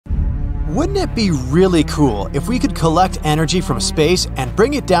Wouldn't it be really cool if we could collect energy from space and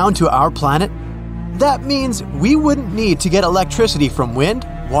bring it down to our planet? That means we wouldn't need to get electricity from wind,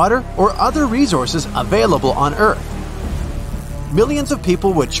 water, or other resources available on Earth. Millions of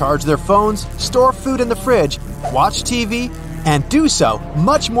people would charge their phones, store food in the fridge, watch TV, and do so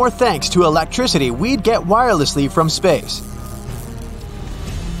much more thanks to electricity we'd get wirelessly from space.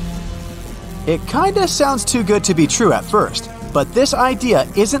 It kinda sounds too good to be true at first, but this idea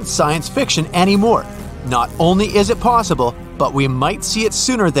isn't science fiction anymore. Not only is it possible, but we might see it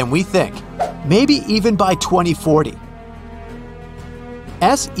sooner than we think, maybe even by 2040.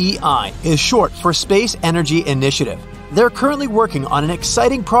 SEI is short for Space Energy Initiative. They're currently working on an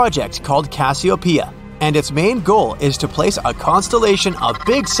exciting project called Cassiopeia, and its main goal is to place a constellation of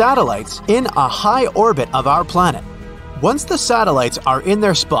big satellites in a high orbit of our planet. Once the satellites are in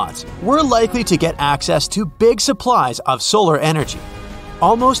their spots, we're likely to get access to big supplies of solar energy.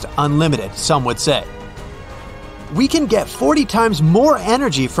 Almost unlimited, some would say. We can get 40 times more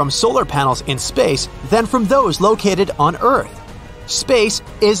energy from solar panels in space than from those located on Earth. Space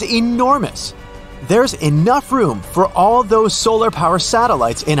is enormous. There's enough room for all those solar power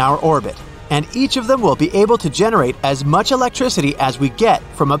satellites in our orbit, and each of them will be able to generate as much electricity as we get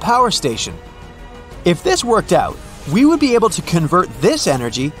from a power station. If this worked out, we would be able to convert this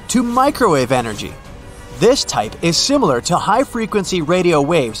energy to microwave energy. This type is similar to high-frequency radio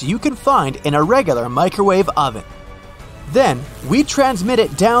waves you can find in a regular microwave oven. Then, we transmit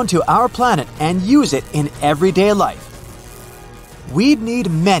it down to our planet and use it in everyday life. We'd need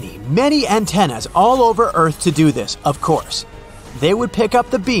many antennas all over Earth to do this, of course. They would pick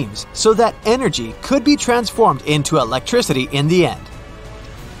up the beams so that energy could be transformed into electricity in the end.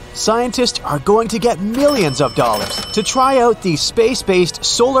 Scientists are going to get millions of dollars to try out these space-based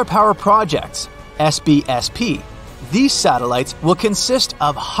solar power projects, SBSP. These satellites will consist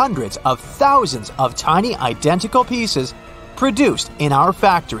of hundreds of thousands of tiny identical pieces produced in our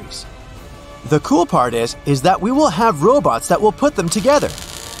factories. The cool part is that we will have robots that will put them together.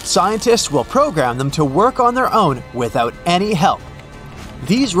 Scientists will program them to work on their own without any help.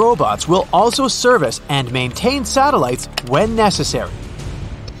 These robots will also service and maintain satellites when necessary.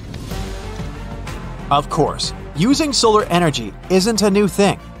 Of course, using solar energy isn't a new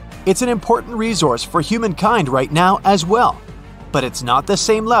thing. It's an important resource for humankind right now as well, but it's not the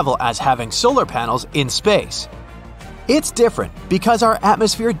same level as having solar panels in space. It's different because our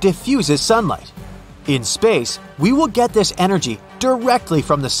atmosphere diffuses sunlight. In space, we will get this energy directly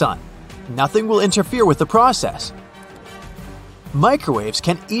from the sun. Nothing will interfere with the process. Microwaves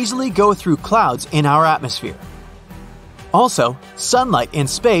can easily go through clouds in our atmosphere. Also, sunlight in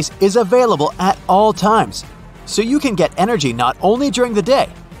space is available at all times, so you can get energy not only during the day.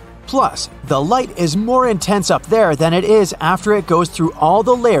 Plus, the light is more intense up there than it is after it goes through all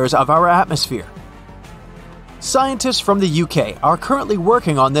the layers of our atmosphere. Scientists from the UK are currently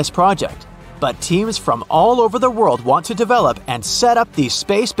working on this project, but teams from all over the world want to develop and set up these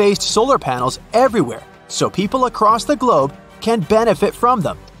space-based solar panels everywhere so people across the globe can benefit from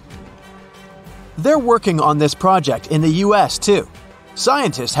them. They're working on this project in the US too.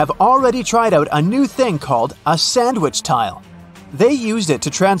 Scientists have already tried out a new thing called a sandwich tile. They used it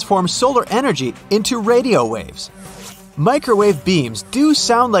to transform solar energy into radio waves. Microwave beams do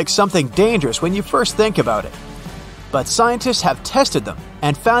sound like something dangerous when you first think about it. But scientists have tested them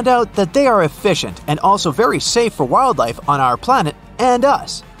and found out that they are efficient and also very safe for wildlife on our planet and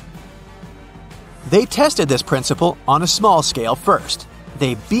us. They tested this principle on a small scale first.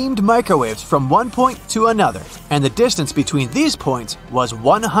 They beamed microwaves from one point to another, and the distance between these points was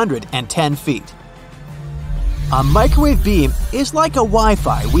 110 feet. A microwave beam is like a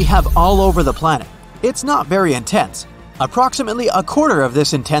Wi-Fi we have all over the planet. It's not very intense, approximately a quarter of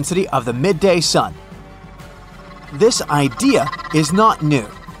this intensity of the midday sun. This idea is not new.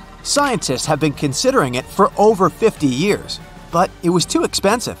 Scientists have been considering it for over 50 years, but it was too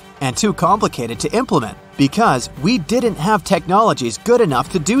expensive and too complicated to implement because we didn't have technologies good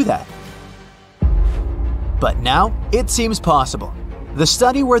enough to do that. But now it seems possible. The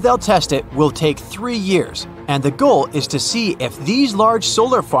study where they'll test it will take 3 years, and the goal is to see if these large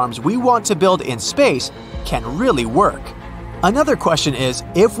solar farms we want to build in space can really work. Another question is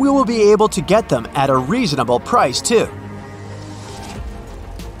if we will be able to get them at a reasonable price too.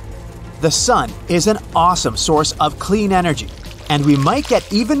 The sun is an awesome source of clean energy, and we might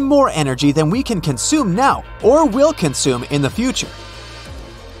get even more energy than we can consume now or will consume in the future.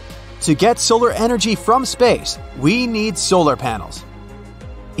 To get solar energy from space, we need solar panels.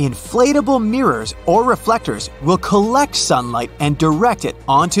 Inflatable mirrors or reflectors will collect sunlight and direct it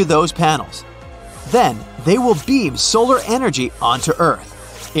onto those panels. Then, they will beam solar energy onto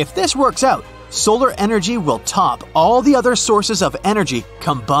Earth. If this works out, solar energy will top all the other sources of energy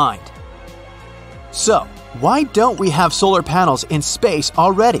combined. So, why don't we have solar panels in space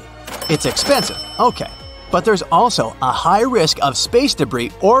already? It's expensive, okay, but there's also a high risk of space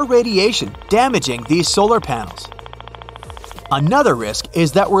debris or radiation damaging these solar panels. Another risk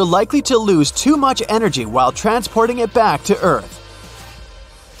is that we're likely to lose too much energy while transporting it back to Earth.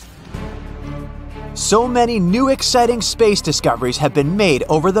 So many new exciting space discoveries have been made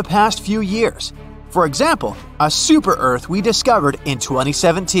over the past few years. For example, a super-Earth we discovered in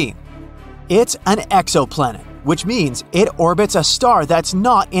 2017. It's an exoplanet, which means it orbits a star that's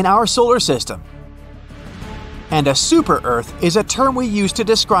not in our solar system. And a super-Earth is a term we use to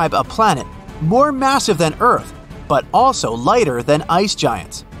describe a planet more massive than Earth, but also lighter than ice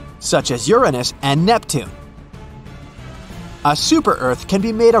giants, such as Uranus and Neptune. A super-Earth can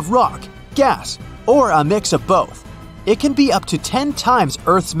be made of rock, gas, or a mix of both. It can be up to 10 times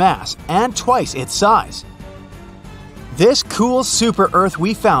Earth's mass and twice its size. This cool super-Earth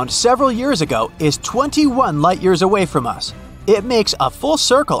we found several years ago is 21 light-years away from us. It makes a full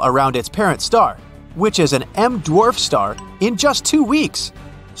circle around its parent star, which is an M-dwarf star, in just 2 weeks.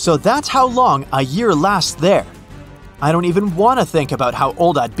 So that's how long a year lasts there. I don't even want to think about how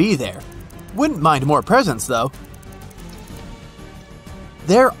old I'd be there. Wouldn't mind more presents, though.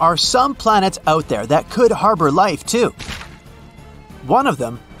 There are some planets out there that could harbor life, too. One of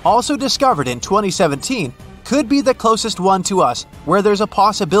them, also discovered in 2017, could be the closest one to us where there's a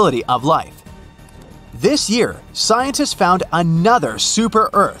possibility of life. This year, scientists found another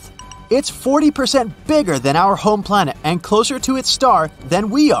super-Earth. It's 40% bigger than our home planet and closer to its star than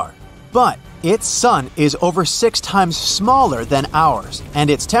we are. But its sun is over 6 times smaller than ours, and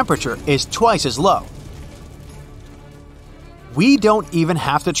its temperature is twice as low. We don't even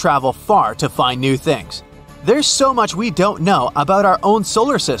have to travel far to find new things. There's so much we don't know about our own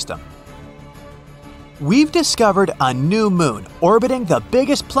solar system. We've discovered a new moon orbiting the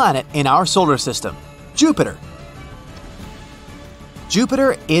biggest planet in our solar system, Jupiter.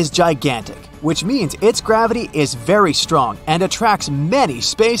 Jupiter is gigantic, which means its gravity is very strong and attracts many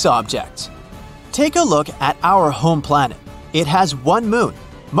space objects. Take a look at our home planet. It has 1 moon.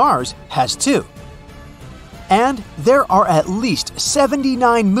 Mars has 2. And there are at least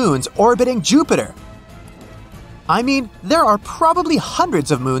 79 moons orbiting Jupiter. I mean, there are probably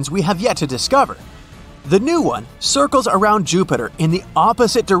hundreds of moons we have yet to discover. The new one circles around Jupiter in the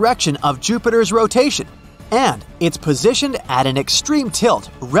opposite direction of Jupiter's rotation, and it's positioned at an extreme tilt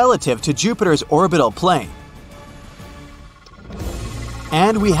relative to Jupiter's orbital plane.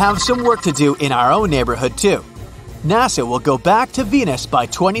 And we have some work to do in our own neighborhood too. NASA will go back to Venus by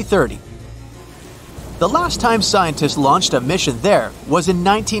 2030. The last time scientists launched a mission there was in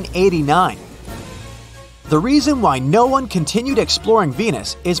 1989. The reason why no one continued exploring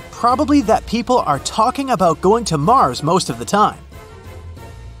Venus is probably that people are talking about going to Mars most of the time.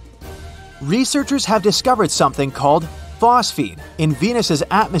 Researchers have discovered something called phosphine in Venus's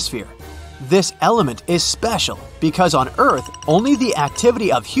atmosphere. This element is special because on Earth, only the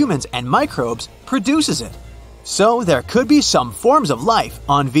activity of humans and microbes produces it. So there could be some forms of life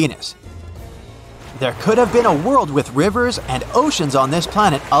on Venus. There could have been a world with rivers and oceans on this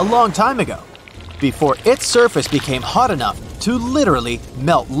planet a long time ago, before its surface became hot enough to literally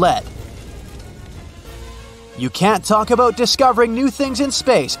melt lead. You can't talk about discovering new things in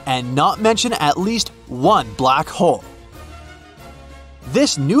space and not mention at least one black hole.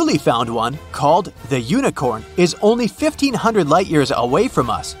 This newly found one, called the Unicorn, is only 1,500 light-years away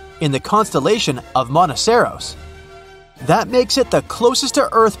from us, in the constellation of Monoceros. That makes it the closest to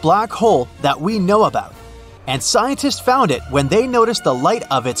Earth black hole that we know about, and scientists found it when they noticed the light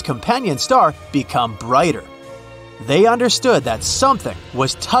of its companion star become brighter. They understood that something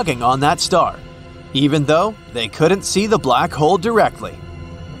was tugging on that star, even though they couldn't see the black hole directly.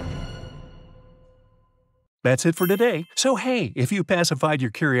 That's it for today. So hey, if you pacified your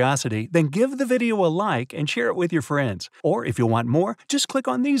curiosity, then give the video a like and share it with your friends. Or if you want more, just click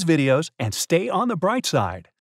on these videos and stay on the bright side.